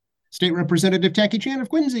State Representative Tacky Chan of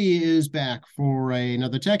Quincy is back for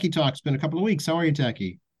another Tacky Talk. It's been a couple of weeks. How are you,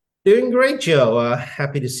 Tacky? Doing great, Joe.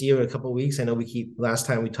 Happy to see you in a couple of weeks. I know last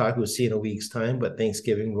time we talked, we'll see in a week's time, but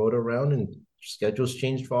Thanksgiving rolled around and schedules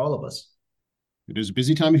changed for all of us. It is a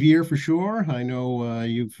busy time of year for sure. I know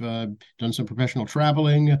you've done some professional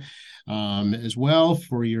traveling as well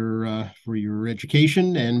for your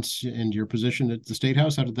education and your position at the State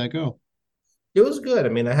House. How did that go? It was good. I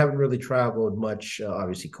mean, I haven't really traveled much,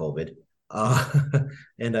 obviously COVID, uh,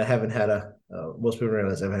 and I haven't had most people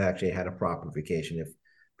realize I haven't actually had a proper vacation. If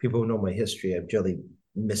people know my history, I'm generally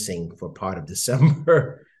missing for part of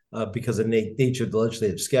December because of the nature of the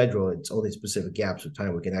legislative schedule. It's only specific gaps of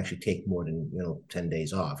time we can actually take more than 10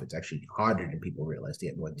 days off. It's actually harder than people realize to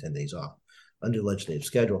get more than 10 days off under the legislative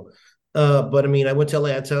schedule. But I mean, I went to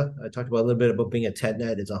Atlanta. I talked about a little bit about being at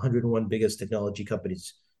TEDNet. It's 101 biggest technology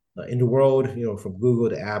companies in the world, from Google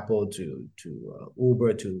to Apple to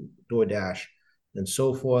Uber to DoorDash and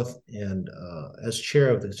so forth. And as chair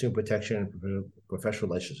of the Consumer Protection and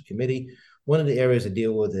Professional License Committee, one of the areas I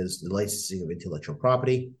deal with is the licensing of intellectual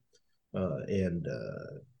property. It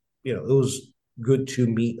was good to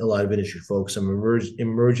meet a lot of industry folks, some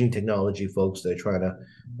emerging technology folks that are trying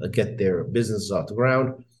to get their businesses off the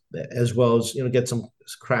ground, as well as get some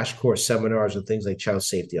crash course seminars on things like child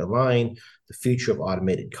safety online, the future of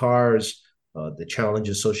automated cars, the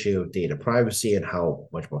challenges associated with data privacy, and how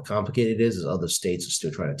much more complicated it is as other states are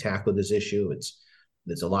still trying to tackle this issue.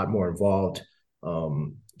 It's a lot more involved.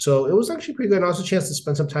 So it was actually pretty good. And also a chance to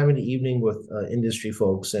spend some time in the evening with industry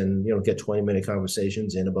folks and get 20-minute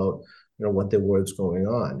conversations in about what their work's going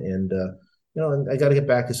on. And I got to get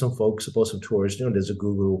back to some folks about some tours. There's a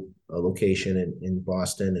Google location in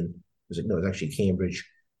Boston, and it's actually Cambridge.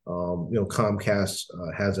 Comcast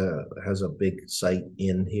has a big site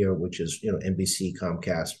in here, which is NBC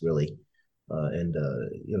Comcast really, and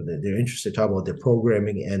they're interested to talk about their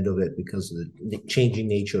programming end of it because of the changing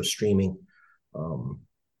nature of streaming.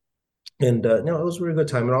 It was a really good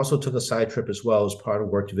time. And also took a side trip as well as part of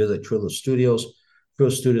work to visit Trillo Studios.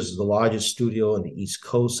 Trillo Studios is the largest studio on the East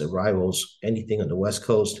Coast. It rivals anything on the West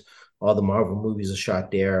Coast. All the Marvel movies are shot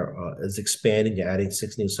there. It's expanding, adding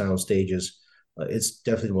 6 new sound stages. It's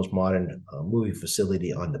definitely the most modern movie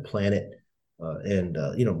facility on the planet.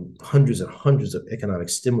 Hundreds and hundreds of economic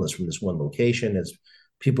stimulus from this one location as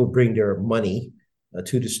people bring their money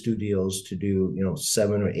to the studios to do,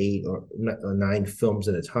 7 or 8 or 9 films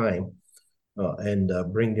at a time and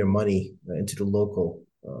bring their money into the local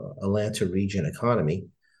Atlanta region economy.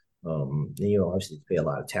 Obviously pay a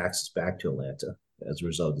lot of taxes back to Atlanta as a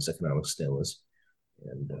result of this economic stimulus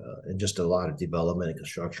and just a lot of development and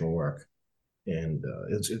construction work. And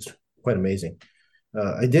it's quite amazing.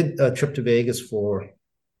 I did a trip to Vegas for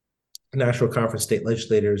National Conference State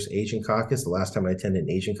Legislators Asian Caucus. The last time I attended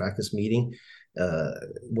an Asian Caucus meeting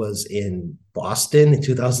was in Boston in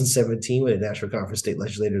 2017 when the National Conference State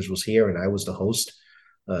Legislators was here, and I was the host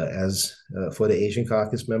as for the Asian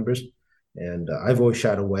Caucus members. And I've always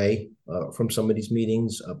shied away from some of these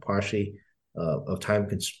meetings, partially of time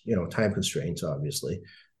constraints, obviously.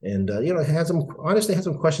 And I had some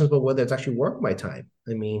questions about whether it's actually worth my time.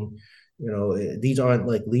 I mean, these aren't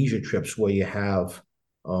like leisure trips where you have,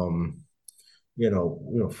 you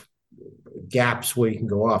know, gaps where you can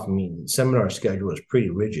go off. I mean, the seminar schedule is pretty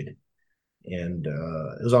rigid, and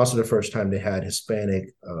it was also the first time they had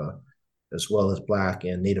Hispanic as well as Black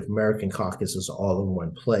and Native American caucuses all in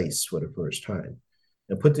one place for the first time.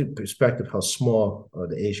 And put in perspective how small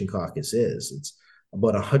the Asian caucus is. It's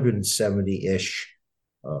about 170-ish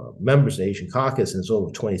members of the Asian caucus, and it's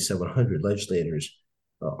over 2,700 legislators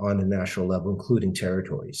on the national level, including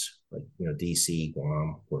territories like DC,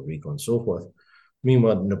 Guam, Puerto Rico, and so forth.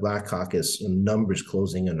 Meanwhile, in the Black caucus, numbers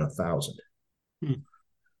closing in 1,000. Hmm.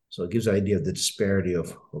 So it gives an idea of the disparity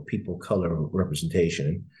of people of color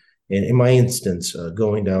representation. And in my instance,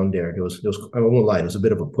 going down there, I won't lie, there was a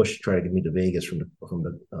bit of a push to try to get me to Vegas from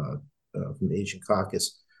the Asian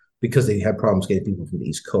caucus because they had problems getting people from the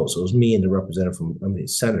East Coast. So it was me and the representative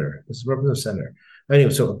senator. This is representative senator.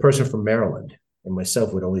 Anyway, so a person from Maryland and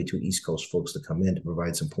myself were the only 2 East Coast folks to come in to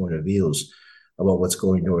provide some point of views about what's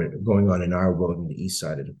going on in our world on the east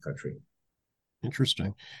side of the country.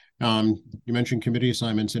 Interesting. You mentioned committee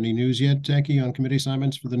assignments. Any news yet, Tacky, on committee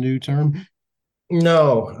assignments for the new term?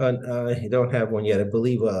 No, I don't have one yet. I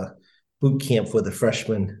believe boot camp for the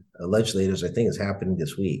freshman legislators, I think, is happening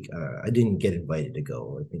this week. I didn't get invited to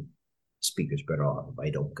go. I think the speaker's better off if I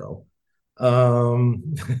don't go.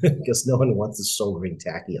 Because no one wants the sobering,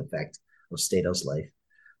 tacky effect of state house life.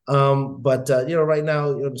 But right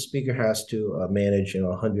now, the speaker has to manage,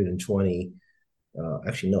 120,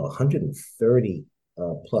 actually no, 130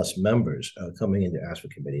 plus members coming in to ask for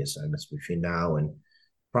committee assignments between now and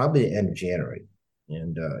probably the end of January.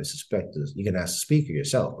 And I suspect you can ask the speaker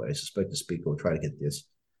yourself, but I suspect the speaker will try to get this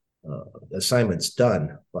assignments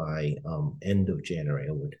done by end of January.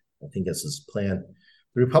 I think that's his plan.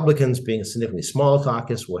 The Republicans, being a significantly smaller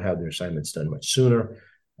caucus, will have their assignments done much sooner.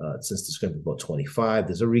 Since there's going to be about 25,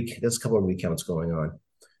 there's a couple of recounts going on,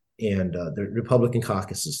 and the Republican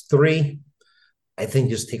caucus is 3. I think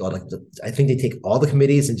just take all I think they take all the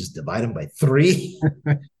committees and just divide them by 3,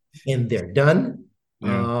 and they're done.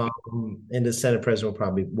 Yeah. And the Senate president will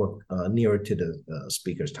probably work nearer to the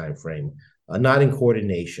speaker's time frame, not in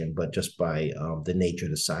coordination, but just by the nature,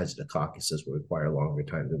 the size of the caucuses will require a longer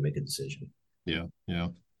time to make a decision. Yeah, yeah.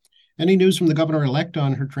 Any news from the governor-elect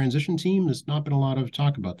on her transition team? There's not been a lot of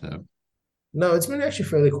talk about that. No, it's been actually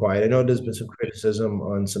fairly quiet. I know there's been some criticism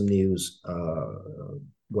on some news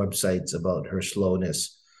websites about her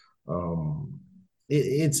slowness.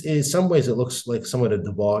 It's in some ways it looks like somewhat of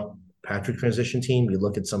the Deval Patrick transition team. You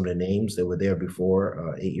look at some of the names that were there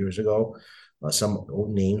before 8 years ago. Some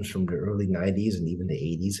old names from the early 90s and even the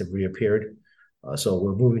 80s have reappeared. So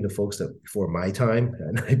we're moving to folks that before my time,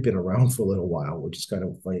 and I've been around for a little while, which is kind of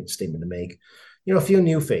a funny statement to make. A few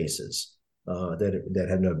new faces that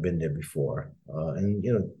have never been there before, and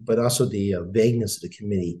but also the vagueness of the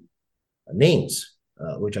committee names,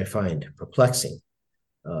 which I find perplexing,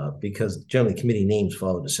 because generally committee names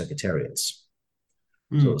follow the secretariats.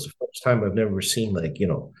 So it's the first time I've never seen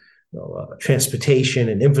transportation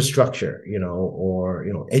and infrastructure, or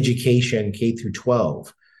education K through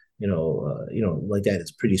 12. Like that.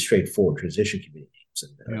 It's pretty straightforward transition committee names.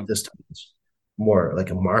 And this time it's more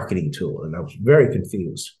like a marketing tool. And I was very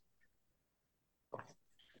confused.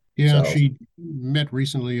 Yeah, she met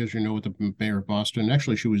recently, as you know, with the mayor of Boston.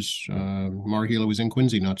 Actually, Maura Healey was in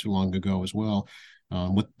Quincy not too long ago as well,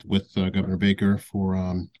 with Governor Baker for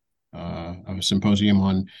a symposium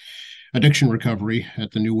on addiction recovery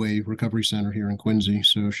at the New Way Recovery Center here in Quincy.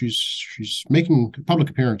 So she's making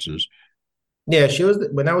public appearances. Yeah, she was.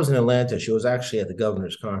 When I was in Atlanta, she was actually at the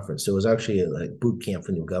governor's conference. There was actually a boot camp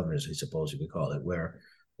for new governors, I suppose you could call it, where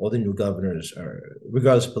all the new governors,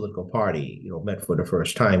 regardless of political party, met for the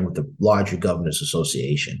first time with the larger governors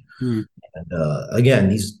association. And again,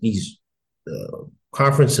 these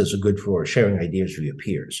conferences are good for sharing ideas with your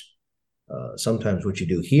peers. Sometimes what you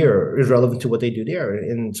do here is relevant to what they do there,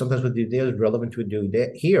 and sometimes what they do there is relevant to what you do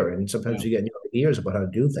here, and sometimes you get new ideas about how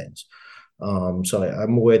to do things. So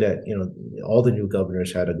I'm aware that all the new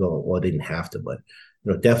governors had to go. Well, they didn't have to, but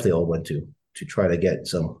definitely all went to try to get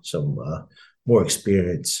some more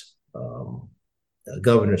experienced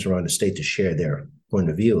governors around the state to share their point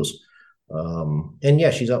of views. And yeah,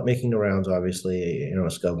 she's out making the rounds, obviously,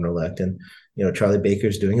 as governor-elect, and Charlie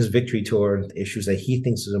Baker's doing his victory tour, issues that he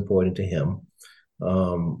thinks is important to him,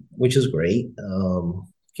 which is great.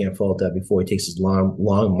 Can't fault that. Before he takes his long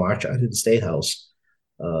march out of the State House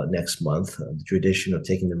next month, the tradition of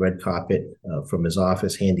taking the red carpet from his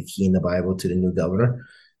office, hand the key and the Bible to the new governor,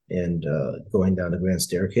 and going down the grand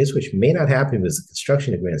staircase, which may not happen with the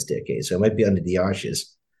construction of the grand staircase. So it might be under the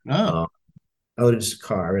arches. Out of his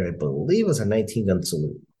car, and I believe it was a 19-gun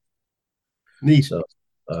salute. Neat.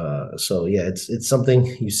 So yeah, it's something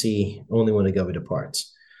you see only when the governor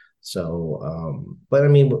departs. So, but I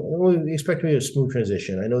mean, we expect a smooth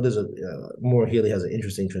transition. I know Maura Healey has an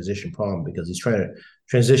interesting transition problem because he's trying to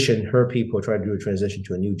transition her people, trying to do a transition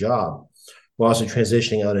to a new job, while also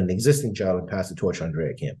transitioning out an existing job and pass the torch to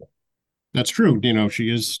Andrea Campbell. That's true. She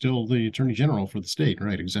is still the attorney general for the state,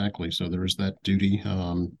 right? Exactly. So there is that duty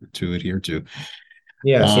to adhere to.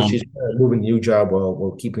 Yeah, so she's moving a new job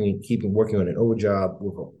while keeping working on an old job,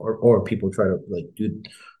 or people try to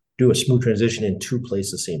do a smooth transition in two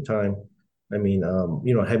places at the same time. I mean,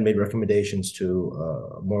 I have made recommendations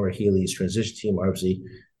to Maura Healey's transition team, obviously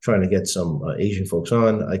trying to get some Asian folks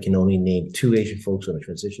on. I can only name 2 Asian folks on the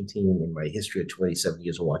transition team in my history of 27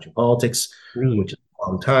 years of watching politics, which is a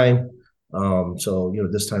long time. So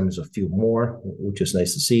this time is a few more, which is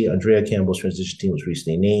nice to see. Andrea Campbell's transition team was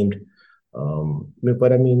recently named.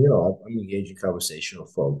 But I mean, I'm engaging conversational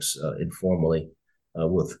folks informally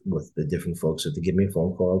with the different folks. If they give me a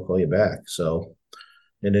phone call, I'll call you back. So,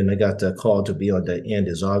 and then I got the call to be on the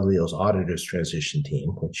Andy Zoglio's auditors transition team,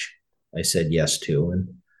 which I said yes to, and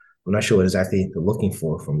I'm not sure what exactly they're looking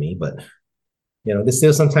for from me, but there's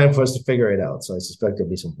still some time for us to figure it out. So I suspect there'll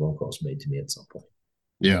be some phone calls made to me at some point.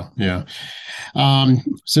 Yeah.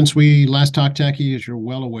 Since we last talked, Tacky, as you're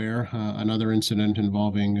well aware, another incident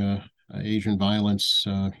involving Asian violence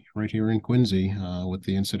right here in Quincy with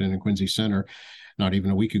the incident in Quincy Center not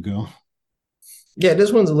even a week ago. Yeah,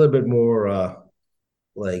 this one's a little bit more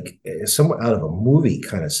like somewhat out of a movie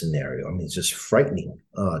kind of scenario. I mean, it's just frightening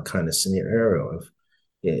kind of scenario.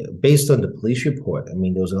 Based on the police report, I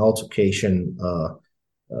mean, there was an altercation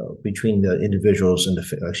between the individuals and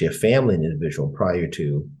actually a family individual prior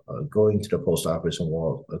to going to the post office in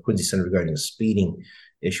Quincy Center regarding a speeding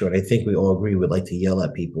issue. And I think we all agree we'd like to yell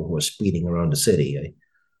at people who are speeding around the city.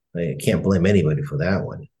 I can't blame anybody for that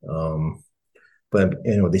one. But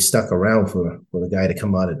they stuck around for the guy to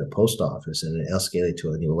come out of the post office, and it escalated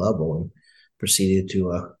to a new level and proceeded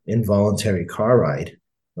to an involuntary car ride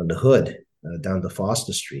on the hood down to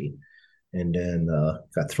Foster Street, and then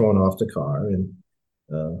got thrown off the car. And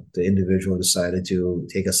the individual decided to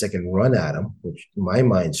take a second run at him, which in my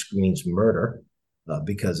mind screams murder.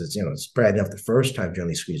 Because it's bad enough the first time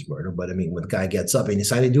generally screams murder, but I mean, when the guy gets up and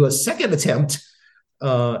decided to do a second attempt,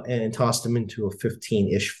 and tossed him into a 10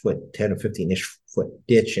 or 15-ish foot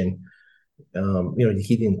ditch. And,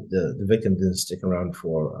 the victim didn't stick around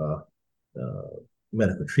for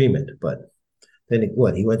medical treatment. But then he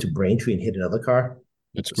went to Braintree and hit another car?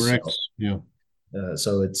 That's correct. So, yeah.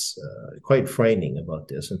 So it's quite frightening about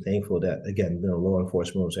this, and thankful that, again, law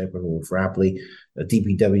enforcement was able to move rapidly.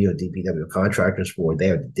 DPW contractors were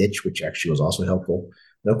there at the ditch, which actually was also helpful.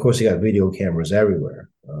 And of course, you got video cameras everywhere.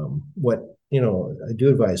 I do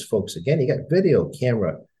advise folks, again, you got video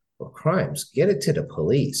camera of crimes, get it to the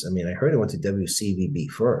police. I mean, I heard it went to WCVB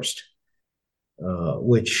first,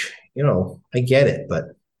 which, I get it, but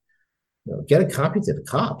get a copy to the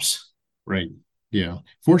cops. Right. Yeah.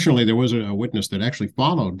 Fortunately, there was a witness that actually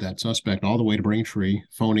followed that suspect all the way to Braintree,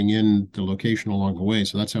 phoning in the location along the way.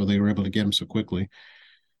 So that's how they were able to get him so quickly.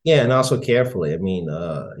 Yeah, and also carefully. I mean,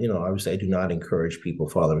 obviously, I do not encourage people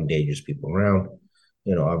following dangerous people around.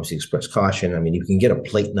 Obviously express caution. I mean, you can get a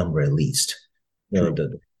plate number at least.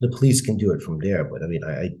 The police can do it from there. But I mean,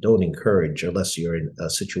 I don't encourage, unless you're in a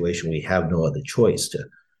situation where you have no other choice,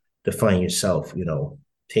 to find yourself,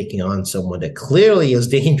 taking on someone that clearly is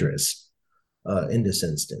dangerous in this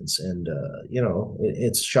instance. And,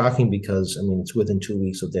 it's shocking because, I mean, it's within 2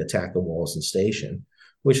 weeks of the attack of Wollaston Station,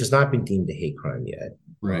 which has not been deemed a hate crime yet,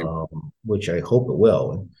 right? Which I hope it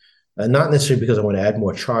will. And not necessarily because I want to add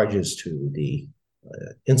more charges to the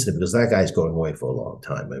incident, because that guy's going away for a long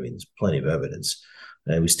time. I mean, there's plenty of evidence.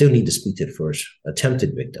 And we still need to speak to the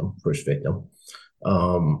first victim.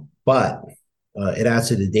 But it adds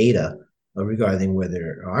to the data regarding whether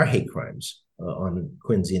there are hate crimes on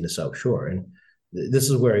Quincy and the South Shore. And this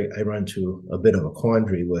is where I run into a bit of a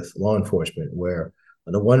quandary with law enforcement, where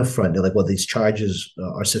on the one front, they're like, well, these charges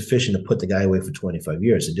are sufficient to put the guy away for 25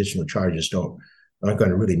 years. Additional charges aren't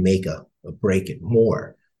going to really make a break it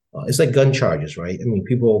more. It's like gun charges, right? I mean,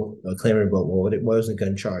 people clamoring about, well, what was a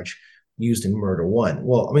gun charge used in murder one?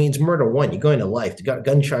 Well, I mean, it's murder one. You're going to life. The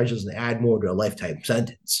gun charge doesn't add more to a lifetime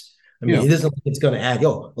sentence. I mean, It isn't like it's going to add,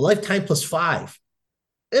 a lifetime plus 5.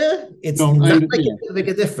 It's not like it's going to make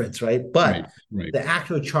a difference, right? But the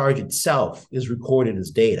actual charge itself is recorded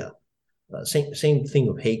as data. Same thing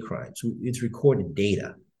with hate crimes. It's recorded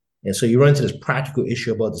data. And so you run into this practical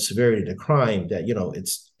issue about the severity of the crime that,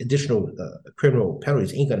 it's additional criminal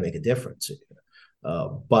penalties ain't going to make a difference.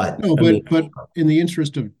 But in the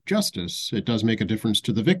interest of justice, it does make a difference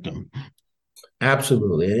to the victim.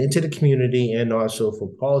 Absolutely. And to the community, and also for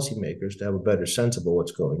policymakers to have a better sense about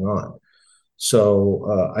what's going on.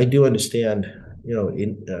 So I do understand,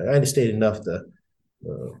 I understand enough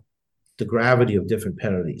the gravity of different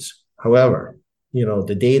penalties. However,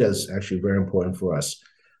 the data is actually very important for us,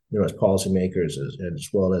 as policymakers, as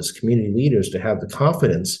well as community leaders, to have the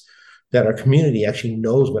confidence that our community actually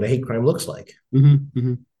knows what a hate crime looks like. Mm-hmm,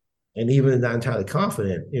 mm-hmm. And even if not entirely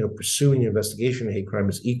confident, pursuing the investigation of hate crime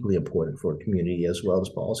is equally important for a community as well as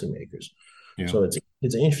policymakers. Yeah. So it's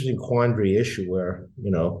an interesting quandary issue where,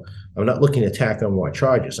 I'm not looking to attack on more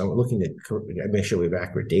charges. I'm looking to make sure we have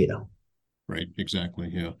accurate data. Right, exactly,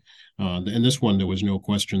 yeah. In this one, there was no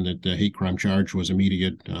question that the hate crime charge was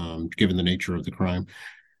immediate, given the nature of the crime.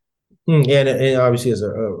 And obviously, as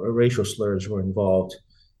a racial slurs were involved.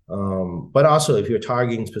 But also, if you're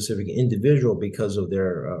targeting specific individual because of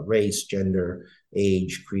their race, gender,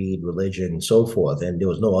 age, creed, religion, so forth, and there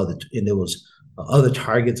was other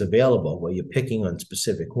targets available where you're picking on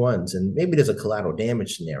specific ones, and maybe there's a collateral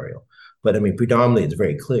damage scenario. But I mean, predominantly, it's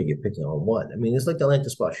very clear you're picking on one. I mean, it's like the Atlanta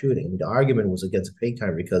spot shooting. I mean, the argument was against a hate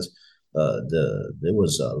crime because there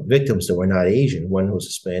was victims that were not Asian. One was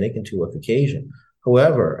Hispanic and 2 were Caucasian.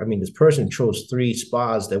 However, I mean, this person chose 3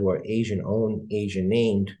 spas that were Asian-owned,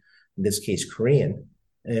 Asian-named, in this case, Korean,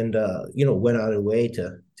 and went out of the way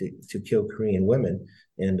to kill Korean women.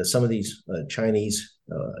 And some of these Chinese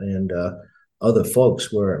and other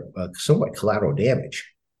folks were somewhat collateral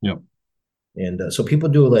damage. Yep. And so people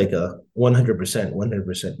do like a 100%,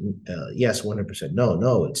 100% yes, 100% no.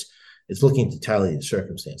 No, it's looking to tally the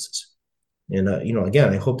circumstances. And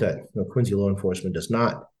again, I hope that Quincy law enforcement does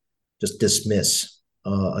not just dismiss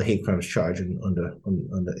a hate crimes charge on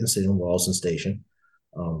the incident in Walton Station,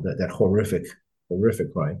 that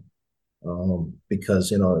horrific crime.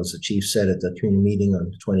 Because as the chief said at the community meeting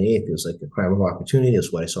on the 28th, it was like a crime of opportunity.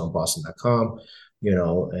 That's what I saw on Boston.com.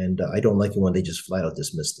 And I don't like it when they just flat out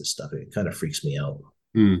dismiss this stuff. It kind of freaks me out.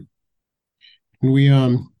 Hmm. Can we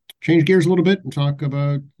change gears a little bit and talk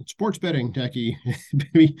about sports betting, Taki?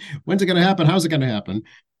 When's it going to happen? How's it going to happen?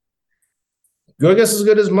 Your guess is as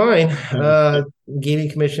good as mine.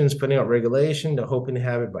 Gaming Commission is putting out regulation. They're hoping to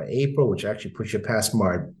have it by April, which actually puts you past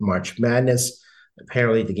March Madness.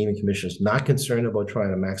 Apparently, the Gaming Commission is not concerned about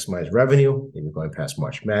trying to maximize revenue, even going past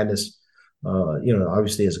March Madness.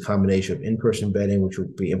 Obviously, there's a combination of in-person betting, which will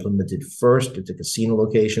be implemented first at the casino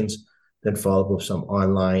locations, then followed with some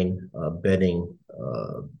online betting,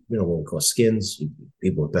 what we call skins.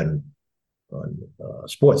 People have betting on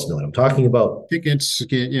sports know what I'm talking about. Tickets,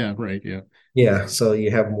 yeah, right, yeah. Yeah, so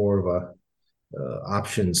you have more of a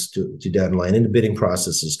options to do online, and the bidding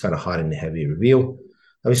process is kind of hot and heavy review.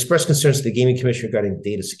 I've expressed concerns to the Gaming Commission regarding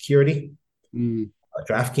data security.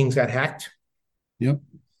 DraftKings got hacked. Yep.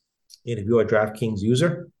 And if you're a DraftKings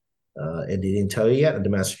user and they didn't tell you yet under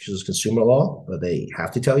Massachusetts consumer law, they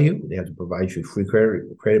have to tell you. They have to provide you free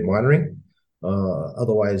credit monitoring.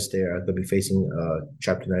 Otherwise, they're going to be facing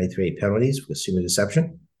Chapter 93 penalties for consumer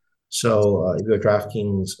deception. So if you're a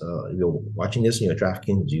DraftKings, if you're watching this and you're a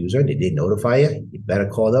DraftKings user and they didn't notify you, you better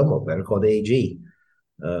call them or better call the AG.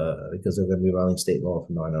 Because they're going to be violating state law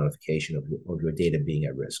for non-notification of your data being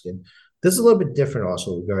at risk. And this is a little bit different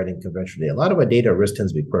also regarding conventional data. A lot of our data at risk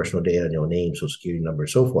tends to be personal data, name, social security number, and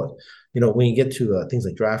so forth. When you get to things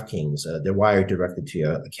like DraftKings, they're wired directly to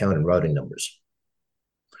your account and routing numbers.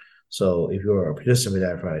 So if you're a participant in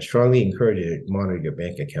that, I strongly encourage you to monitor your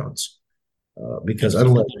bank accounts. Because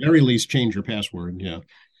unlike, at the very least, change your password, yeah.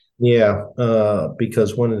 Yeah,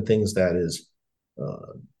 because one of the things that is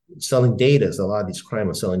selling data is a lot of these crime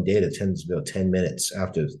of selling data tends to be about 10 minutes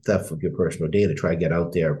after theft of your personal data, try to get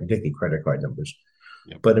out there, particularly credit card numbers.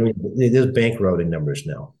 Yep. But I mean, there's bank routing numbers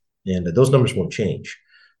now, and those numbers won't change.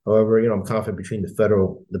 However, I'm confident between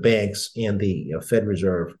the banks and the Fed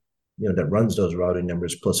Reserve, that runs those routing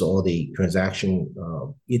numbers, plus all the transaction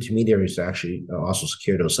intermediaries to actually also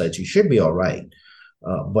secure those sites, you should be all right.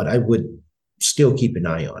 But I would still keep an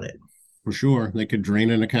eye on it. For sure. They could drain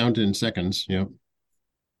an account in seconds. Yep.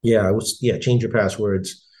 Yeah, change your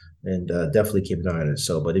passwords and definitely keep an eye on it.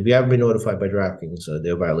 So, but if you haven't been notified by DraftKings,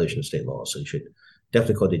 they're a violation of state law. So you should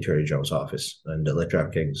definitely call the Attorney General's office and let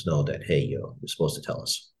DraftKings know that, hey, you're supposed to tell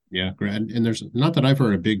us. Yeah, and there's not that I've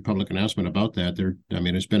heard a big public announcement about that.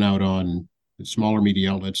 It's been out on smaller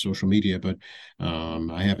media outlets, social media, but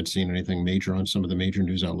I haven't seen anything major on some of the major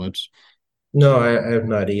news outlets. No, I have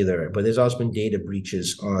not either. But there's also been data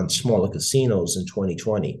breaches on smaller casinos in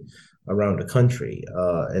 2020 around the country.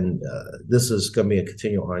 And this is going to be a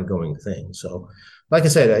continual ongoing thing. So, like I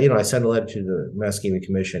said, I sent a letter to the Mass Gaming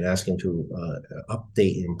Commission asking to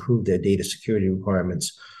update and improve their data security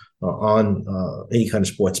requirements on any kind of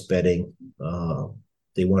sports betting.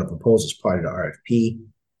 They want to propose as part of the RFP.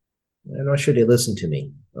 I'm not sure they listen to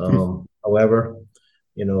me. However,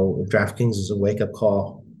 if DraftKings is a wake-up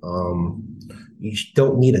call, you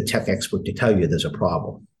don't need a tech expert to tell you there's a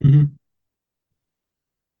problem. Mm-hmm.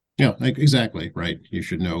 Yeah, exactly right. You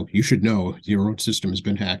should know your own system has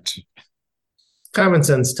been hacked. Common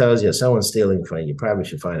sense tells you someone's stealing from you. You probably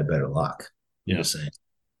should find a better lock. Yeah. Just saying.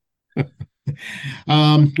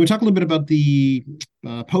 We talk a little bit about the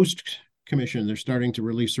Post Commission. They're starting to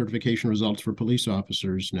release certification results for police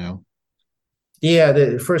officers now. Yeah,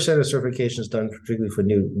 the first set of certifications done particularly for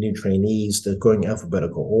new trainees. They're going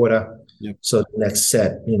alphabetical order. Yep. So the next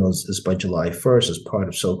set, is by July 1st as part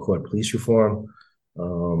of so-called police reform.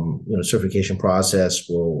 Certification process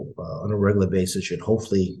will, on a regular basis, should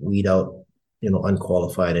hopefully weed out,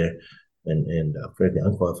 unqualified and frankly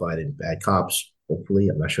unqualified and bad cops. Hopefully,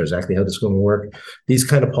 I'm not sure exactly how this is going to work. These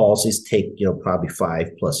kind of policies take, probably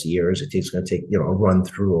 5+ years. It's going to take, a run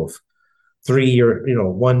through of 3-year,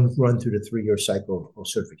 one run through the 3-year cycle of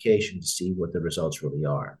certification to see what the results really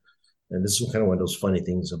are. And this is kind of one of those funny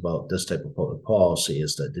things about this type of public policy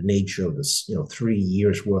is that the nature of this, 3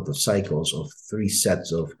 years worth of cycles of 3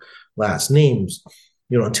 sets of last names,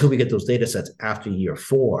 until we get those data sets after year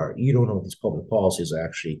 4, you don't know if these public policies are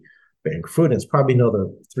actually bearing fruit. And it's probably another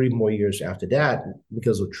 3 more years after that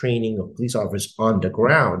because of training of police officers on the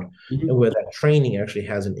ground, mm-hmm. and where that training actually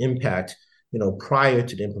has an impact, prior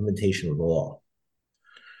to the implementation of the law.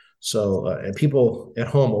 So, and people at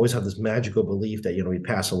home always have this magical belief that, we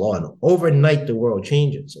pass a law and overnight the world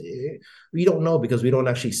changes. We don't know because we don't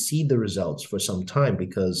actually see the results for some time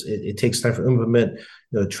because it takes time to implement,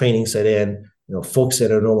 training set in, folks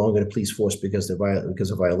that are no longer in the police force because of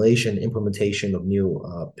violation, implementation of new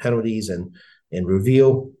penalties and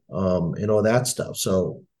review and all that stuff.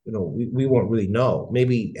 So, we won't really know.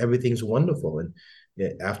 Maybe everything's wonderful and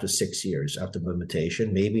after 6 years after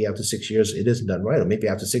implementation, maybe after 6 years it isn't done right, or maybe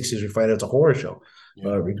after 6 years we find out it's a horror show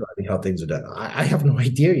regarding how things are done. I have no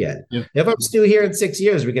idea yet. Yeah. If I'm still here in 6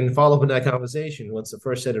 years, we can follow up in that conversation once the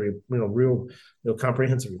first set of real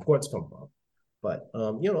comprehensive reports come from. But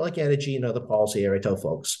like energy and other policy area, I tell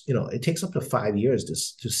folks, it takes up to 5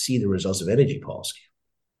 years to see the results of energy policy.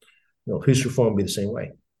 Police reform will be the same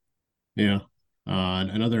way. Yeah.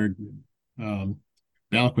 Another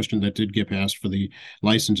ballot question that did get passed for the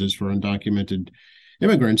licenses for undocumented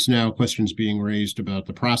immigrants. Now, questions being raised about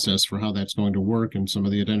the process for how that's going to work and some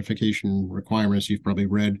of the identification requirements you've probably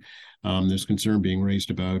read. There's concern being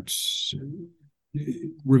raised about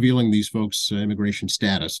revealing these folks' immigration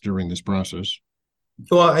status during this process.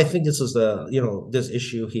 Well, I think this is this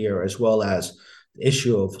issue here as well as the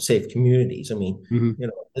issue of safe communities. I mean,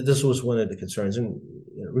 this was one of the concerns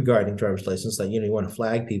regarding driver's license that, you want to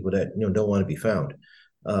flag people that, don't want to be found.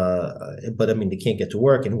 But I mean, they can't get to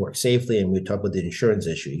work and work safely. And we talk about the insurance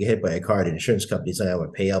issue. You get hit by a car, the insurance company's not going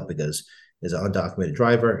to pay out because there's an undocumented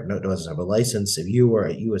driver, doesn't have a license. If you were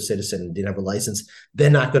a U.S. citizen and didn't have a license,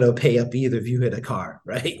 they're not going to pay up either if you hit a car,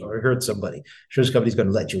 right? Or hurt somebody. Insurance company's going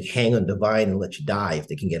to let you hang on the vine and let you die if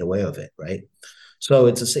they can get away with it, right? So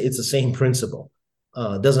it's the same principle.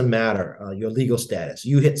 Doesn't matter your legal status.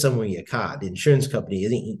 You hit someone in your car, the insurance company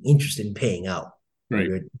isn't interested in paying out. Right.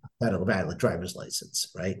 Your valid driver's license,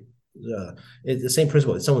 right? It's the same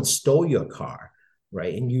principle. If someone stole your car,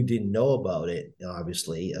 right, and you didn't know about it,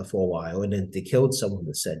 obviously, for a while, and then they killed someone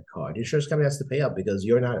with said car, the insurance company has to pay out because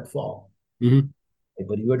you're not at fault. Mm-hmm.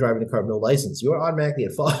 But if you're driving a car with no license, you're automatically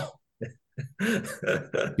at fault.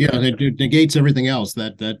 Yeah, it negates everything else.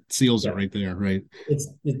 That seals it right there, right? It's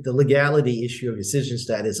the legality issue of your citizen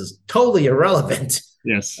status is totally irrelevant.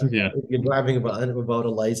 Yes, yeah. If you're driving without a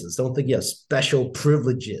license, don't think you have special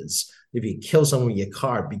privileges if you kill someone in your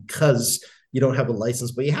car because you don't have a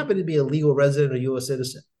license, but you happen to be a legal resident or U.S.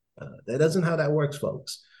 citizen. That isn't how that works,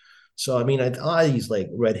 folks. So, I mean, a lot of these like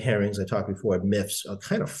red herrings I talked before, myths, are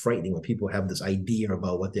kind of frightening when people have this idea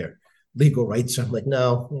about what their legal rights are. I'm like,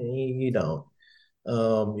 no, you don't.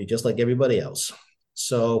 You're just like everybody else.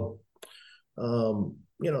 So,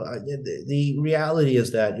 the reality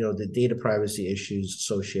is that, the data privacy issues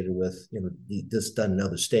associated with, this done in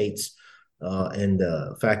other states, and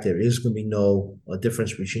the fact there is going to be no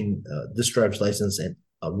difference between this driver's license and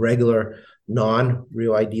a regular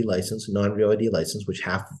non-real ID license, which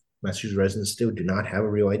half of Massachusetts residents still do not have a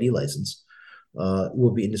real ID license,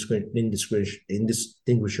 will be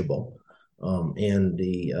indistinguishable. And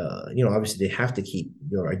obviously they have to keep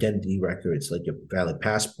your identity records, like your valid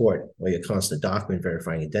passport or your constant document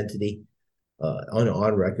verifying identity,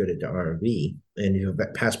 on record at the RMV. And if your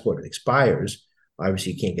passport expires,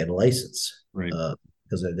 obviously you can't get a license, right?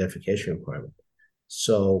 Because of the identification requirement.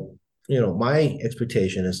 So, my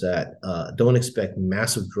expectation is that don't expect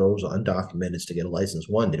massive droves of undocumented to get a license.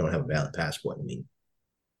 One, they don't have a valid passport. I mean,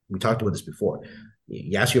 we talked about this before.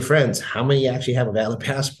 You ask your friends, how many actually have a valid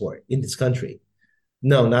passport in this country?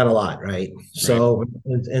 No, not a lot, right? So,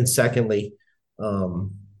 and secondly,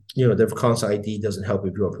 the constant ID doesn't help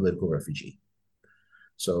if you're a political refugee.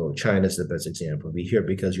 So China's the best example. You're here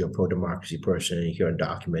because you're a pro-democracy person and you're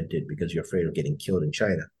undocumented because you're afraid of getting killed in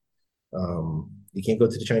China. You can't go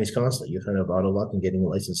to the Chinese consulate. You're kind of out of luck in getting a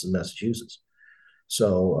license in Massachusetts.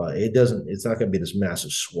 So it's not going to be this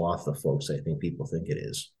massive swath of folks I think people think it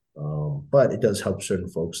is. But it does help certain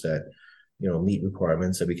folks that, meet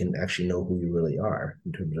requirements that we can actually know who you really are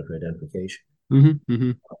in terms of identification. Mm-hmm,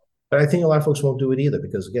 mm-hmm. But I think a lot of folks won't do it either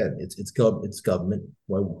because, again, it's government.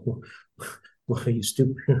 Why are you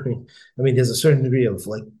stupid? I mean, there's a certain degree of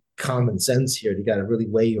like common sense here. You got to really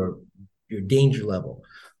weigh your danger level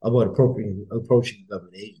about approaching a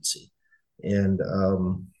government agency. And,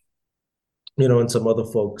 and some other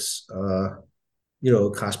folks,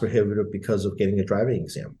 cost prohibitive because of getting a driving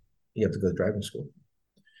exam. You have to go to driving school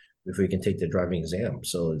before you can take the driving exam.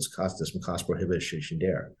 So there's some cost prohibition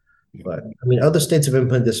there. But I mean, other states have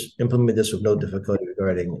implemented this with no difficulty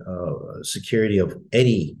regarding security of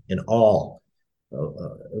any and all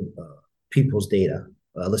people's data,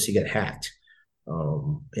 unless you get hacked.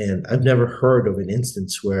 And I've never heard of an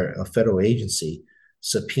instance where a federal agency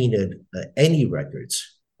subpoenaed any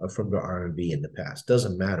records from the RMV in the past.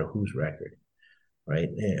 Doesn't matter whose record. right?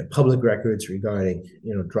 And public records regarding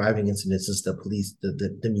driving incidences the police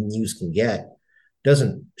the news can get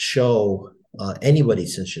doesn't show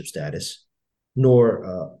anybody's citizenship status, nor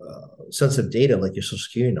sensitive data like your social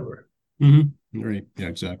security number. Mm-hmm. Right. Yeah,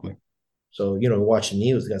 exactly. So, watch the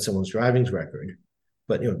news, got someone's driving record,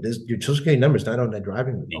 but your social security number is not on that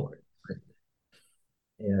driving report. Right?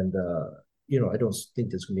 And I don't think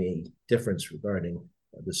there's going to be any difference regarding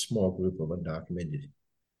this small group of undocumented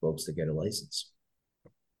folks that get a license.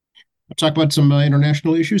 I'll talk about some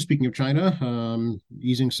international issues. Speaking of China,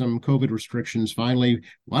 easing some COVID restrictions. Finally,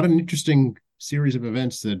 a lot of interesting series of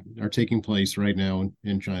events that are taking place right now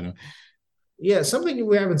in China. Yeah, something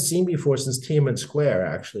we haven't seen before since Tiananmen Square,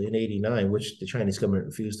 actually, in '89, which the Chinese government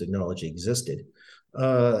refused to acknowledge existed,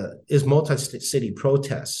 is multi-city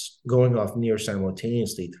protests going off near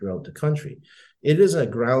simultaneously throughout the country. It is a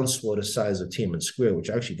groundswell the size of Tiananmen Square,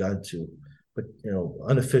 which actually got to,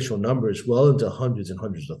 unofficial numbers well into hundreds and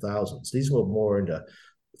hundreds of thousands. These were more in the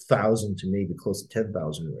 1,000 to maybe close to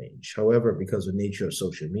 10,000 range. However, because of the nature of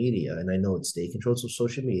social media, and I know it's state controls of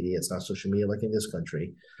social media, it's not social media like in this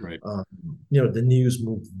country. Right. The news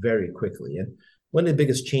moved very quickly. And one of the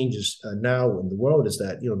biggest changes now in the world is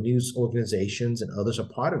that, news organizations and others are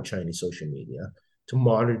part of Chinese social media to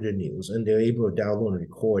monitor the news, and they're able to download and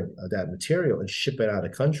record that material and ship it out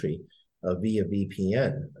of country via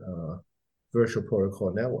VPN, virtual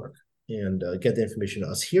protocol network, and get the information to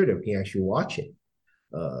us here that we can actually watch it.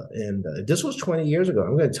 And this was 20 years ago.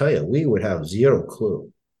 I'm going to tell you, we would have zero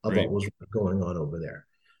clue about what's going on over there.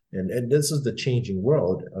 And this is the changing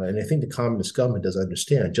world. And I think the communist government does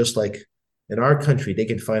understand, just like in our country, they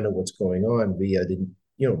can find out what's going on via the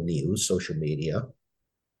news, social media,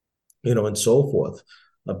 and so forth,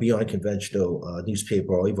 beyond conventional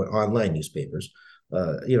newspaper or even online newspapers.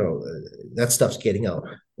 That stuff's getting out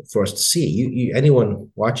for us to see. Anyone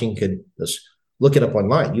watching can just look it up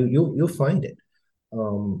online. You'll find it.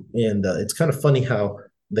 And it's kind of funny how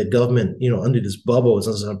the government, under this bubble, is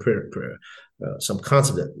some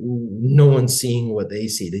concept that no one's seeing what they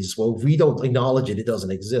see. They just, well, if we don't acknowledge it, it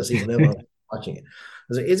doesn't exist, even though watching it.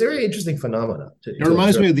 It's a very interesting phenomenon. It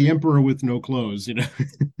reminds me of the emperor with no clothes,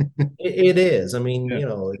 It is. I mean,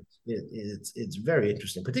 it's very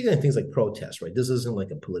interesting, particularly in things like protests, right? This isn't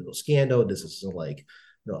like a political scandal. This isn't like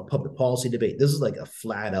a public policy debate. This is like a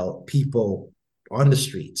flat out people on the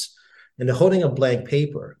streets. And they're holding a blank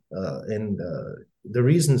paper. And the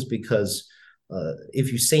reason is because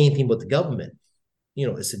if you say anything about the government,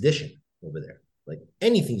 it's sedition over there. Like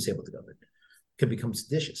anything you say about the government could become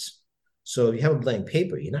seditious. So if you have a blank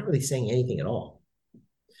paper, you're not really saying anything at all.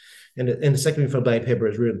 And the second reason for a blank paper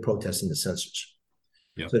is really protesting the censors.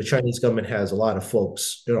 Yeah. So the Chinese government has a lot of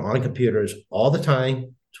folks on computers all the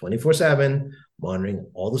time, 24/7, monitoring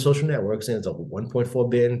all the social networks, and it's a 1.4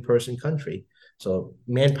 billion person country. So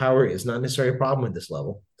manpower is not necessarily a problem at this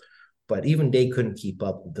level, but even they couldn't keep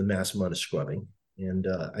up with the mass amount of scrubbing. And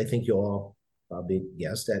I think you all probably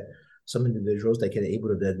guess that some individuals that get able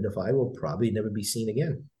to identify will probably never be seen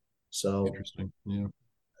again. So interesting, yeah.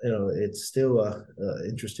 It's still a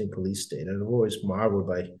interesting police state, and I'm always marveled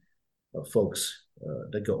by folks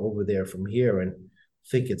that go over there from here and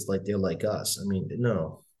think it's like they're like us. I mean,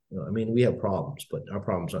 no. I mean, we have problems, but our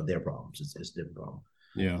problems aren't their problems. It's a different problem.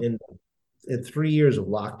 Yeah. And 3 years of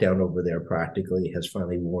lockdown over there practically has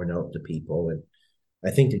finally worn out the people. And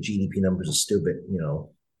I think the GDP numbers are still a bit,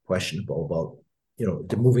 questionable about,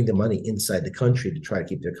 they're moving the money inside the country to try to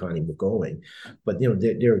keep the economy going. But,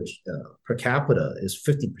 their per capita is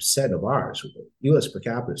 50% of ours. U.S. per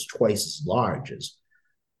capita is twice as large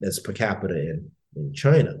as per capita in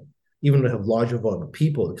China. Even to have larger volume of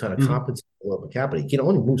people to kind of compensate for per capita, you can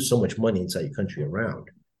only move so much money inside your country around.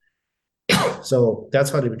 So that's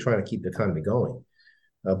how they've been trying to keep the economy going.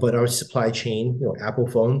 But our supply chain, Apple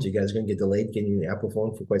phones, you guys are going to get delayed getting an Apple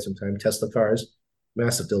phone for quite some time. Tesla cars,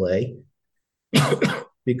 massive delay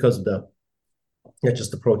because of not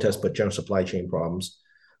just the protest, but general supply chain problems.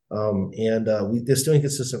 There's still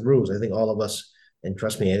inconsistent rules. I think all of us, and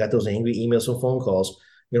trust me, I got those angry emails and phone calls,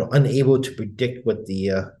 unable to predict what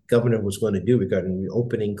the governor was going to do regarding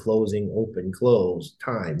reopening, closing, open, close,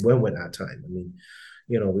 time, when went that time. I mean,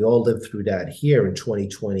 we all lived through that here in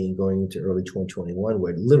 2020, going into early 2021,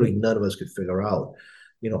 where literally none of us could figure out,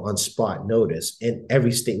 on spot notice. And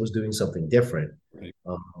every state was doing something different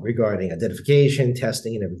regarding identification,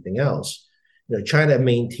 testing, and everything else. China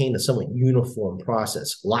maintained a somewhat uniform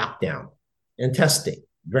process, lockdown and testing.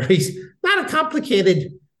 Very, not a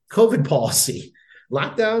complicated COVID policy.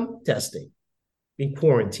 Lockdown, testing, in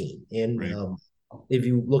quarantine. And if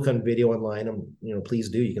you look on video online, please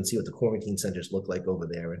do. You can see what the quarantine centers look like over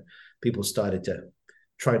there. And people started to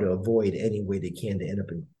try to avoid any way they can to end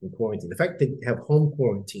up in quarantine. The fact they have home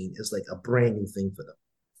quarantine is like a brand new thing for them.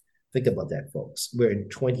 Think about that, folks. We're in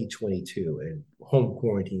 2022, and home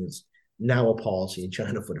quarantine is now a policy in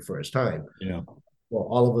China for the first time. Yeah. Well,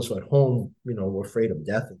 all of us were at home, we're afraid of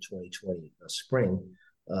death in 2020 spring.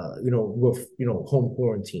 We're home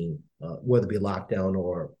quarantine, whether it be lockdown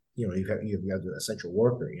or you have the essential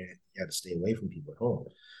worker, you have to stay away from people at home.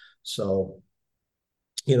 So,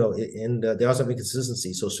 and they also have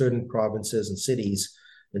inconsistency. So certain provinces and cities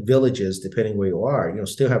and villages, depending where you are,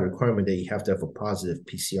 still have a requirement that you have to have a positive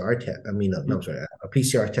PCR test. A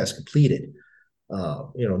PCR test completed.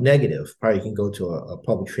 Negative. Probably you can go to a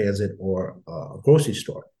public transit or a grocery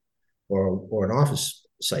store or an office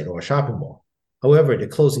site or a shopping mall. However, they're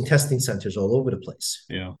closing testing centers all over the place.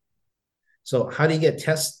 Yeah. So how do you get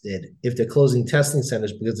tested if they're closing testing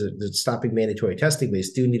centers because they're stopping mandatory testing? They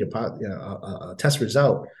still need a test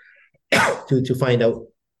result to find out,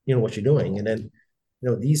 what you're doing. And then,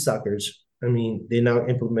 these suckers, they now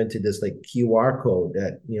implemented this like QR code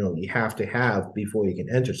that, you have to have before you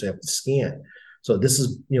can enter. So you have to scan. So this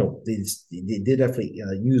is, they did definitely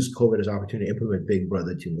use COVID as an opportunity to implement Big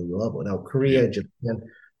Brother to a new level. Now, Korea, Japan,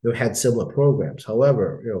 they had similar programs.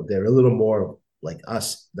 However, they're a little more like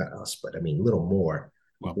us, not us, but a little more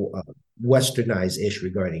westernized-ish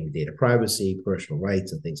regarding data privacy, personal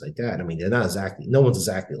rights, and things like that. They're not exactly, no one's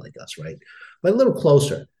exactly like us, right? But a little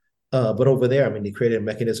closer. But over there, they created a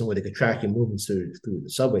mechanism where they could track your movements through the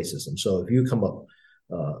subway system. So if you come up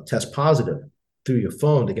test positive through your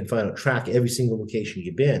phone, they can track every single location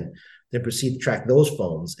you've been, then proceed to track those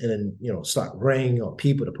phones, and then start ringing on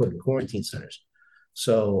people to put in quarantine centers.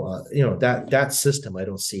 So that system I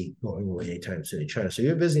don't see going away anytime soon in China. So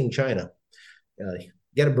you're visiting China,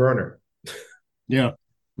 get a burner. Yeah,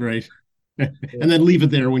 right. And then leave it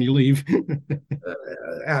there when you leave.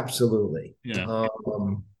 Absolutely. Yeah.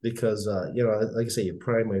 Because like I say,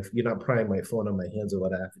 you're not prying my phone on my hands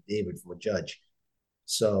without an affidavit from a judge.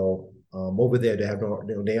 So over there,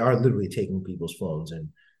 they are literally taking people's phones and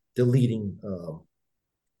deleting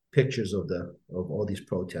pictures of all these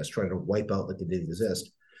protests, trying to wipe out like they didn't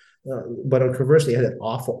exist. But conversely, they had an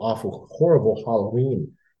awful, horrible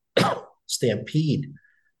Halloween stampede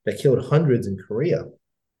that killed hundreds in Korea.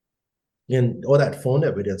 And all that phone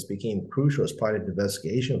evidence became crucial as part of the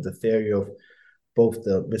investigation of the failure of both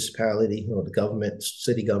the municipality, the government,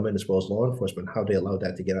 city government, as well as law enforcement, how they allowed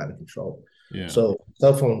that to get out of control. Yeah. So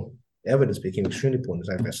cell phone evidence became extremely important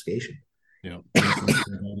in that investigation. Yeah,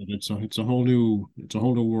 it's a whole new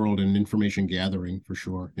world in information gathering for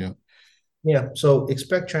sure. Yeah. Yeah. So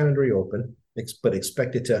expect China to reopen, but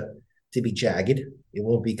expect it to be jagged. It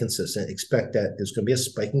won't be consistent. Expect that there's going to be a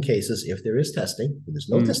spike in cases if there is testing. There's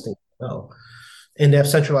no testing. No. And they have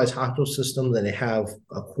centralized hospital systems, and they have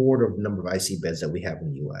a quarter of the number of IC beds that we have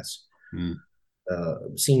in the U.S.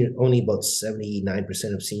 Only about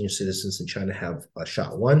 79% of senior citizens in China have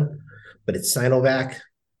shot one, but it's Sinovac,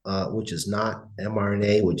 which is not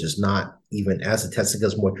mRNA, which is not even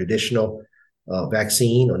AstraZeneca's more traditional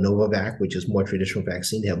vaccine, or Novavax, which is more traditional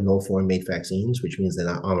vaccine. They have no foreign-made vaccines, which means they're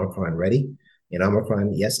not Omicron ready. And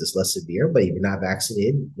Omicron, yes, it's less severe, but if you're not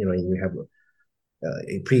vaccinated, you have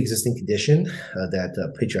a pre-existing condition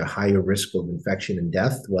that puts you at a higher risk of infection and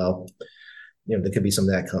death. Well, there could be some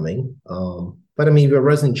of that coming. But if you're a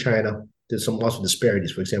resident in China, there's some also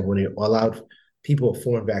disparities. For example, when you allowed people with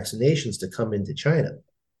foreign vaccinations to come into China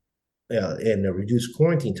and reduce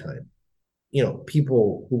quarantine time,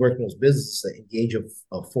 people who work in those businesses that engage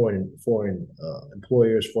of foreign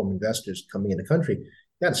employers, foreign investors coming in the country,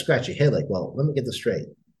 you got to scratch your head like, well, let me get this straight.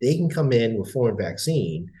 They can come in with foreign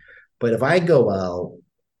vaccine, but if I go out,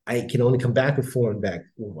 I can only come back with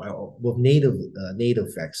with native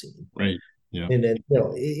vaccine. Right. Yeah. And then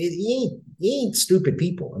it ain't stupid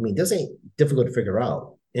people. This ain't difficult to figure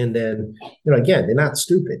out. And then again, they're not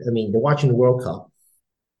stupid. They're watching the World Cup.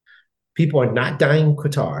 People are not dying in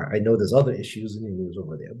Qatar. I know there's other issues in the news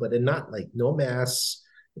over there, but they're not like no masks.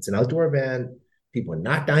 It's an outdoor event. People are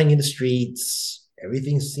not dying in the streets.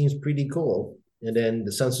 Everything seems pretty cool. And then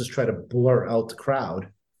the censors try to blur out the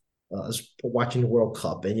crowd watching the World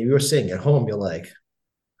Cup. And you're sitting at home, you're like,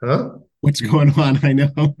 huh? What's going on? I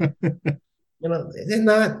know. They're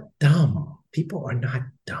not dumb. People are not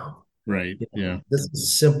dumb. Right. Yeah. This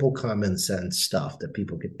is simple common sense stuff that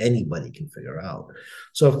anybody can figure out.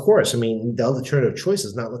 So of course, the alternative choice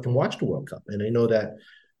is not let them watch the World Cup. And I know that,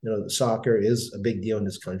 soccer is a big deal in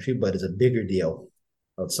this country, but it's a bigger deal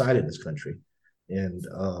outside of this country. And,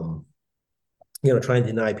 trying to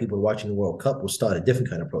deny people watching the World Cup will start a different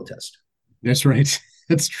kind of protest. That's right.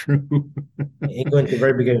 That's true. And going to the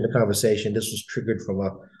very beginning of the conversation, this was triggered from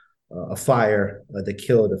a fire that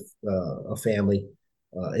killed a family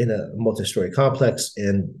in a multi-story complex,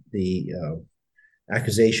 and the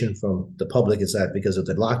accusation from the public is that because of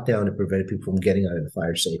the lockdown, it prevented people from getting out of the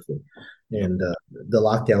fire safely. Yep. And the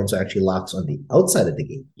lockdowns actually locks on the outside of the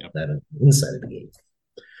gate, Yep. not on the inside of the gate.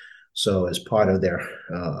 So as part of their,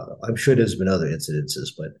 I'm sure there's been other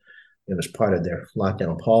incidences, but as part of their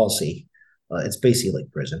lockdown policy, it's basically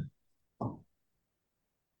like prison.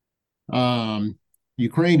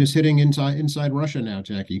 Ukraine is hitting inside Russia now,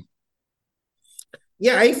 Jackie.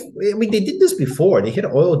 Yeah, I mean, they did this before. They hit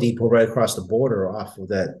an oil depot right across the border off of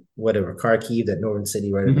that, whatever, Kharkiv, that northern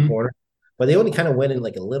city right in the corner. But they only kind of went in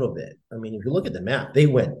like a little bit. I mean, if you look at the map, they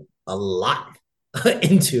went a lot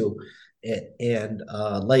into it. And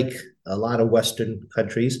like a lot of Western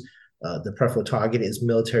countries, the preferred target is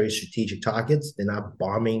military strategic targets. They're not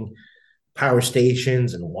bombing power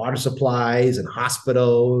stations and water supplies and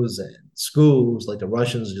hospitals and schools like the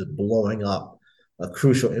Russians, are just blowing up a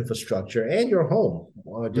crucial infrastructure and your home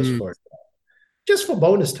just for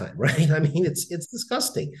bonus time, right? I mean, it's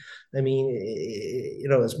disgusting. I mean,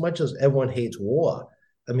 as much as everyone hates war,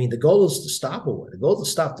 I mean, the goal is to stop a war. The goal to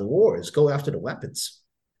stop the war is go after the weapons.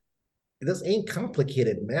 This ain't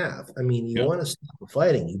complicated math. I mean, you want to stop the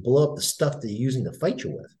fighting, you blow up the stuff that you're using to fight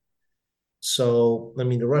you with. So, I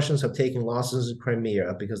mean, the Russians have taken losses in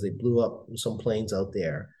Crimea because they blew up some planes out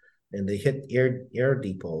there, and they hit air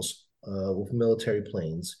depots with military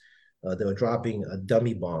planes. They were dropping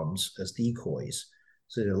dummy bombs as decoys.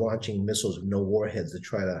 So they're launching missiles with no warheads to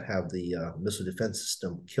try to have the missile defense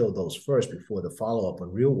system kill those first before the follow-up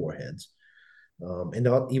on real warheads. And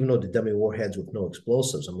even though the dummy warheads with no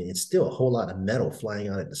explosives, I mean, it's still a whole lot of metal flying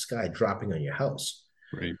out of the sky, dropping on your house.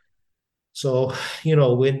 Right. So,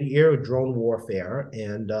 when the era of drone warfare,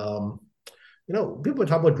 and people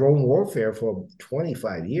talk about drone warfare for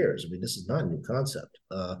 25 years. I mean, this is not a new concept.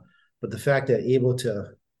 But the fact that able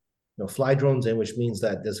to, fly drones in, which means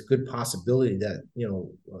that there's a good possibility that,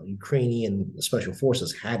 Ukrainian special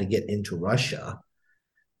forces had to get into Russia,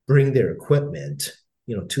 bring their equipment,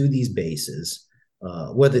 to these bases.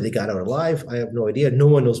 Whether they got out alive, I have no idea. No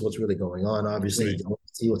one knows what's really going on. Obviously, right. You don't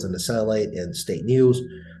see what's on the satellite and state news.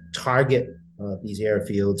 Target these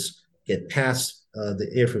airfields, get past the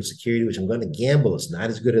airfield security, which I'm going to gamble is not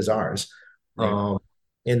as good as ours. Right.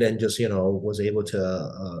 And then just, was able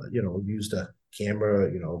to, use the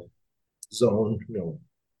camera, zone,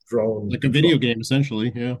 drone. Like a video game,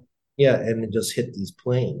 essentially. Yeah. Yeah. And then just hit these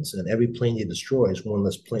planes. And every plane you destroy is one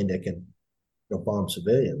less plane that can bomb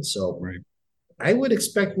civilians. So right. I would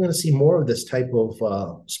expect we're going to see more of this type of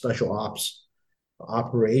special ops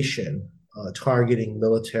operation targeting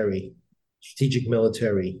strategic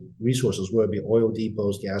military resources, whether it be oil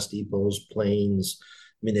depots, gas depots, planes,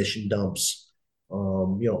 munition dumps,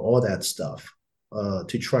 all that stuff,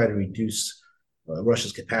 to try to reduce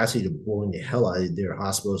Russia's capacity to blowing the hell out of their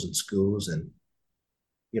hospitals and schools and,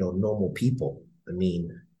 normal people. I mean,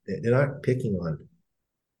 they're not picking on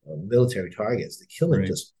military targets. They're killing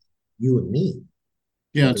just you and me.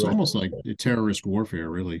 Yeah, it's almost like terrorist warfare,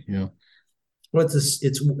 really. Yeah. Well,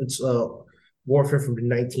 it's warfare from the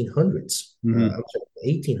 1900s,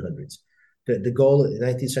 1800s. The goal of the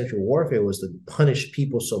 19th century warfare was to punish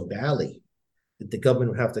people so badly that the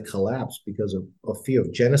government would have to collapse because of fear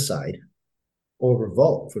of genocide or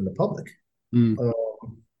revolt from the public.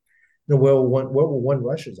 World War I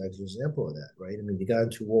Russia is actually an example of that, right? I mean, they got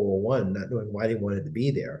into World War I not knowing why they wanted to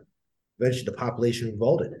be there. Eventually, the population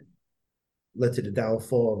revolted, led to the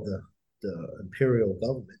downfall of the imperial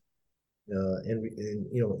government. And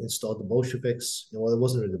installed the Bolsheviks. Well, it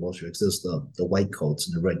wasn't really the Bolsheviks. There's the white coats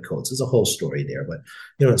and the red coats. There's a whole story there, but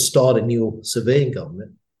installed a new civilian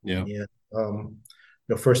government. Yeah. And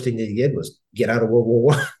the first thing they did was get out of World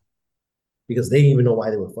War I because they didn't even know why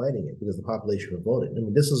they were fighting it because the population revolted. I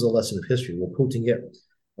mean, this is a lesson of history. Will Putin get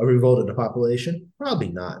a revolt of the population? Probably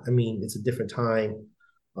not. I mean, it's a different time,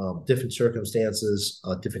 different circumstances,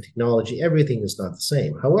 different technology. Everything is not the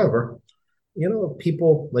same. However,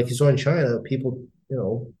 people like you saw in China, people,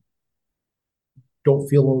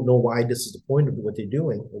 don't know why this is the point of what they're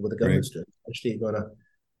doing or what the government's doing. Actually, going to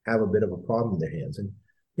have a bit of a problem in their hands. And,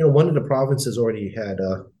 one of the provinces already had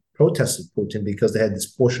protested Putin because they had this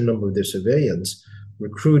portion number of their civilians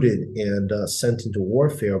recruited and sent into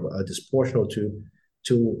warfare disproportional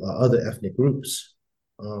to other ethnic groups.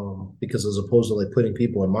 Because as opposed to like putting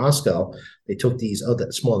people in Moscow, they took these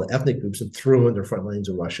other smaller ethnic groups and threw them in the front lines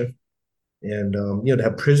of Russia. And, they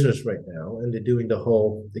have prisoners right now, and they're doing the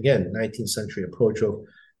whole, again, 19th century approach of,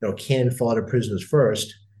 can follow prisoners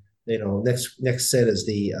first. Next set is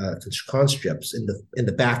the conscripts. In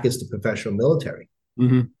the back is the professional military.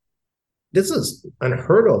 Mm-hmm. This is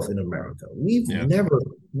unheard of in America. We've Yeah. never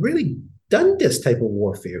really done this type of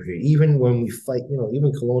warfare here. Even when we fight,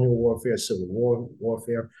 even colonial warfare, civil war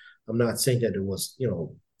warfare. I'm not saying that it was,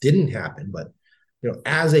 didn't happen, but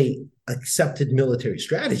as a accepted military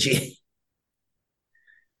strategy.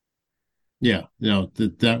 Yeah.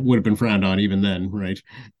 That would have been frowned on even then, right?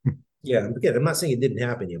 Yeah, again, I'm not saying it didn't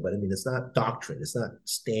happen here, but I mean, it's not doctrine. It's not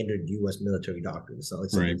standard U.S. military doctrine. It's not like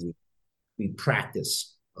something Right. we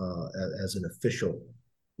practice as an official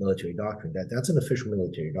military doctrine. That's an official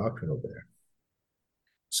military doctrine over there.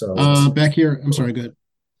 So it's Back here, I'm sorry, good.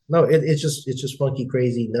 no, it's just funky,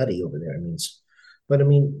 crazy, nutty over there. I mean, but I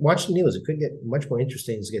mean, watch the news. It could get much more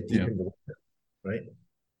interesting as get Yeah. deeper into it, right?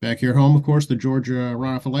 Back here home, of course, the Georgia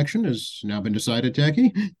runoff election has now been decided,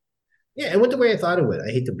 Jackie. Yeah, it went the way I thought it would. I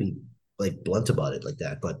hate to be like blunt about it like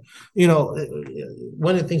that, but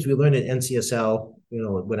one of the things we learned at NCSL,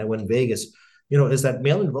 when I went in Vegas, is that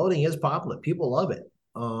mail-in voting is popular. People love it.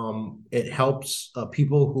 It helps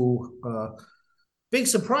people who big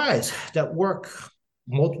surprise that work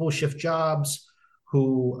multiple shift jobs,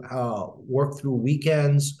 who work through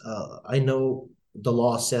weekends. I know the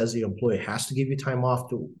law says the employer has to give you time off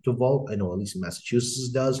to vote. I know at least in Massachusetts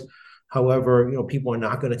it does. However, people are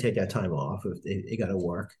not going to take that time off if they got to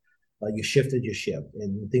work. You shifted your shift,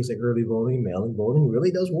 and things like early voting, mail-in voting really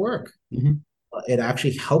does work. Mm-hmm. It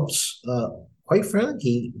actually helps, quite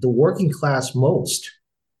frankly, the working class most.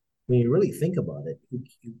 When you really think about it, what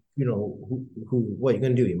you're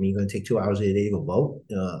going to do? I mean, you're going to take 2 hours a day to go vote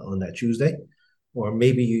on that Tuesday, or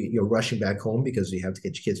maybe you're rushing back home because you have to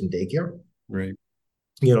get your kids from daycare, Right.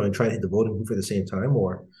 and try to hit the voting booth at the same time,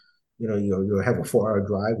 or you have a 4 hour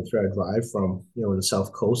drive, a 3 hour drive from the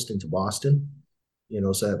South Coast into Boston,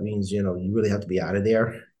 so that means you really have to be out of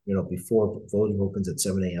there before voting opens at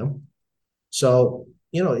 7 a.m. So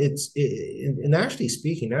and actually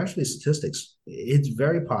speaking, nationally statistics, it's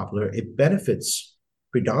very popular. It benefits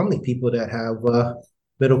predominantly people that have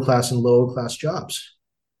middle class and lower class jobs,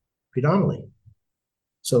 predominantly.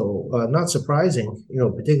 So not surprising,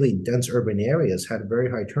 particularly dense urban areas had a very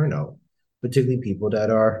high turnout, particularly people that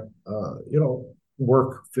are,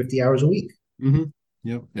 work 50 hours a week. Mm-hmm.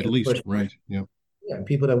 Yep. At And of least. course, Right. Yep. yeah,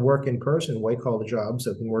 people that work in person, white collar jobs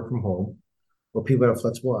that can work from home, or people that have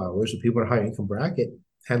flexible hours, or people in a high income bracket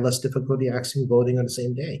had less difficulty accessing voting on the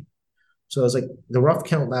same day. So it was like the rough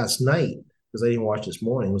count last night, because I didn't watch this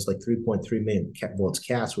morning, was like 3.3 million votes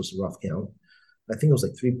cast was the rough count. I think it was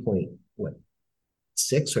like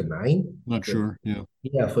 3.6 or 9. Not sure. Yeah.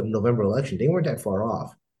 Yeah, for the November election. They weren't that far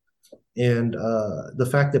off. And the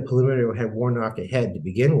fact that preliminary had Warnock ahead to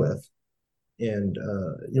begin with, and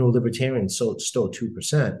libertarians stole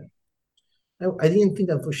 2%. I didn't think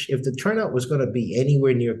that if the turnout was going to be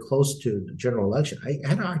anywhere near close to the general election, I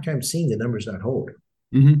had a hard time seeing the numbers not hold.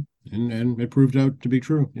 Mm-hmm. And it proved out to be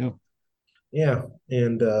true. Yeah. Yeah,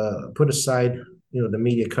 and put aside the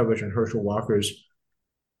media coverage on Herschel Walker's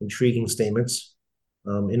intriguing statements.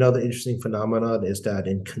 Another interesting phenomenon is that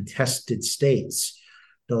in contested states,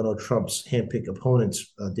 Donald Trump's handpicked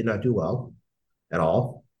opponents did not do well at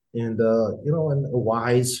all. And and a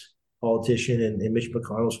wise politician and Mitch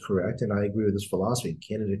McConnell's correct, and I agree with this philosophy.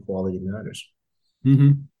 Candidate quality matters.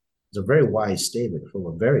 Mm-hmm. It's a very wise statement from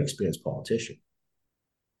a very experienced politician.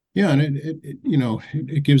 Yeah, and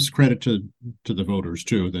it gives credit to the voters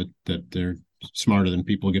too, that they're smarter than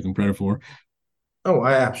people give them credit for. Oh,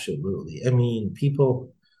 I absolutely. I mean,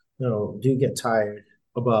 people, do get tired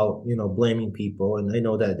about blaming people, and I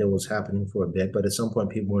know that was happening for a bit, but at some point,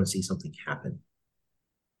 people want to see something happen.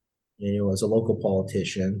 And, as a local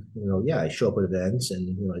politician, yeah, I show up at events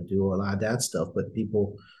and I do a lot of that stuff, but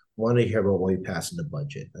people want to hear about what you pass in the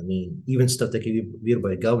budget. I mean, even stuff that can be vetoed by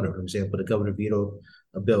the governor. For example, the governor vetoed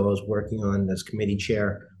a bill I was working on as committee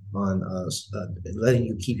chair on letting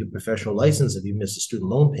you keep your professional license if you miss a student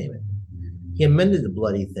loan payment. He amended the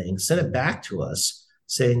bloody thing, sent it back to us,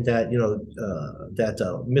 saying that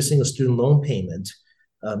missing a student loan payment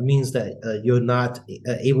means that you're not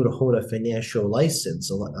able to hold a financial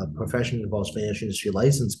license, a profession that involves financial industry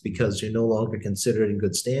license, because you're no longer considered in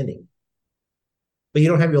good standing. But you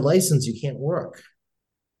don't have your license, you can't work.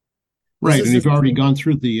 Right, and you've already gone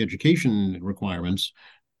through the education requirements.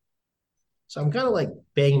 So I'm kind of like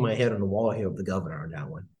banging my head on the wall here with the governor on that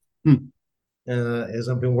one. As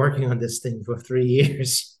I've been working on this thing for 3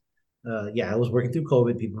 years. I was working through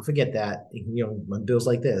COVID. People forget that, on bills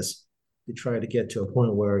like this, to try to get to a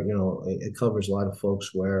point where, it covers a lot of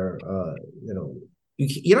folks where,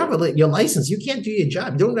 you don't have your license. You can't do your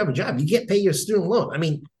job. You don't have a job. You can't pay your student loan. I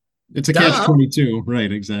mean, it's a catch-22, right?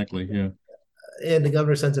 Exactly. Yeah. and the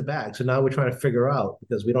governor sent it back. So now we're trying to figure out,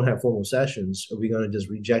 because we don't have formal sessions, are we going to just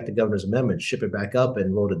reject the governor's amendment, ship it back up,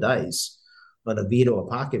 and roll the dice on a veto or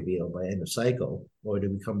pocket veto by end of cycle, or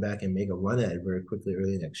do we come back and make a run at it very quickly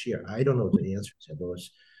early next year? I don't know what the answer is, but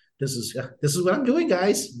this is what I'm doing,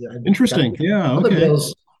 guys. Interesting. Yeah. Other Okay.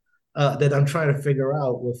 bills that I'm trying to figure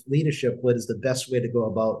out with leadership what is the best way to go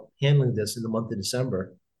about handling this in the month of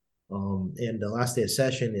December. And the last day of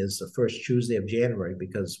session is the first Tuesday of January,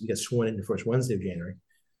 because we get sworn in the first Wednesday of January.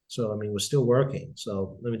 So, I mean, we're still working.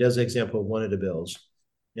 So, I mean, there's an example of one of the bills.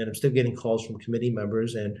 And I'm still getting calls from committee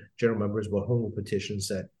members and general members about home rule petitions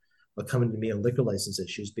that are coming to me on liquor license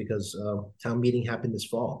issues, because town meeting happened this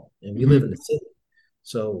fall, and we live in the city.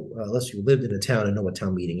 So unless you lived in a town and know what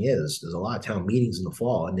town meeting is, there's a lot of town meetings in the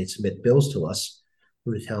fall, and they submit bills to us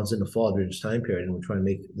through the towns in the fall during this time period, and we're trying to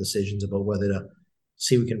make decisions about whether to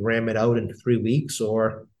see if we can ram it out into 3 weeks,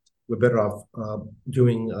 or we're better off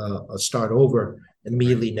doing a start over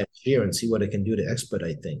immediately next year and see what it can do to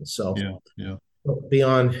expedite things. So Yeah.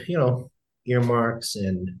 beyond earmarks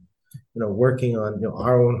and working on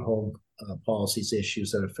our own home policies issues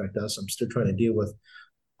that affect us, I'm still trying to deal with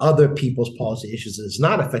other people's policy issues that does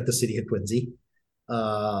not affect the city of Quincy,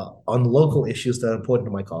 on local issues that are important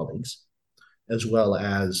to my colleagues, as well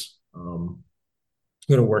as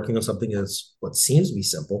working on something that's what seems to be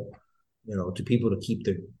simple, to people to keep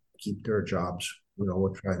their jobs. We're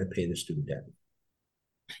trying to pay the student debt.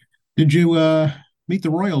 Did you meet the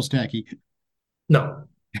Royals, Tacky? No,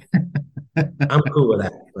 I'm cool with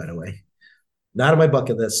that. By the way, not on my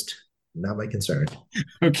bucket list. Not my concern.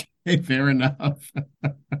 Okay, fair enough.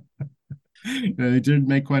 They did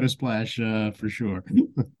make quite a splash, for sure.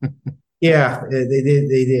 Yeah, they did.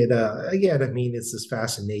 They did. Again, I mean, it's this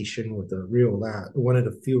fascination with the one of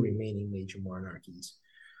the few remaining major monarchies,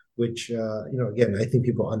 which, again, I think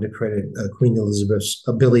people undercredit Queen Elizabeth's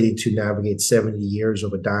ability to navigate 70 years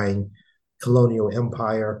of a dying colonial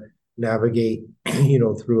empire, navigate,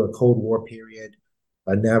 through a Cold War period,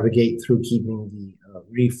 navigate through keeping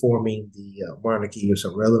reforming the monarchy of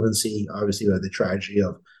some relevancy. Obviously, we had the tragedy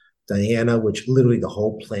of Diana, which literally the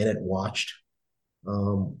whole planet watched,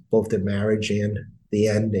 both the marriage and the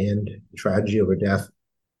end, and the tragedy of her death.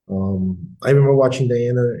 I remember watching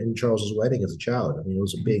Diana and Charles's wedding as a child. I mean, it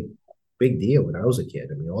was a big deal when I was a kid.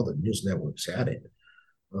 I mean, all the news networks had it,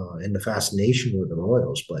 and the fascination with the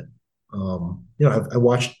royals. But I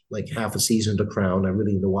watched like half a season of The Crown. I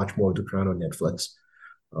really need to watch more of The Crown on Netflix,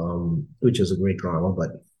 which is a great drama.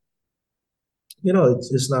 But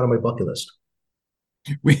it's not on my bucket list.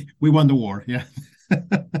 We won the war, yeah.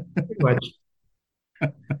 Pretty much.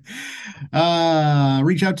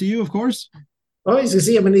 Reach out to you, of course. Oh, you can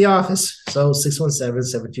see I'm in the office. So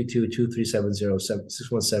 617-722-2370,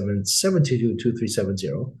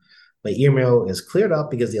 617-722-2370. My email is cleared up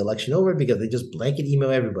because the election over, because they just blanket email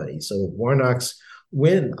everybody. So Warnock's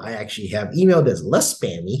win, I actually have email that's less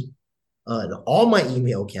spammy in all my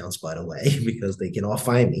email accounts, by the way, because they can all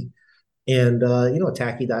find me. And,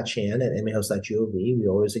 tacky.chan at mahouse.gov. We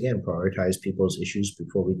always, again, prioritize people's issues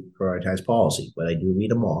before we prioritize policy. But I do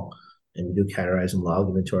read them all, and we do categorize and log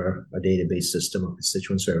them into our database system of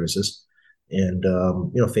constituent services. And,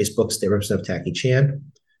 Facebook, State Representative Tacky Chan,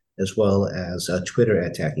 as well as Twitter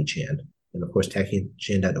at Tacky Chan. And, of course,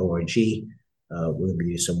 tackychan.org. We're going to be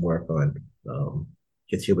doing some work on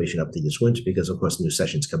continuation update this winter, because, of course, new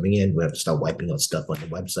sessions coming in. We have to start wiping out stuff on the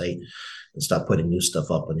website and start putting new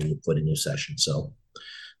stuff up for the new session. So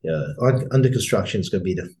under construction is going to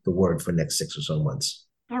be the word for next 6 or so months.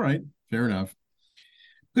 All right. Fair enough.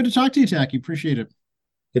 Good to talk to you, Tacky. Appreciate it.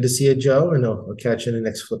 Good to see you, Joe, and I'll catch you in the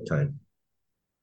next flip time.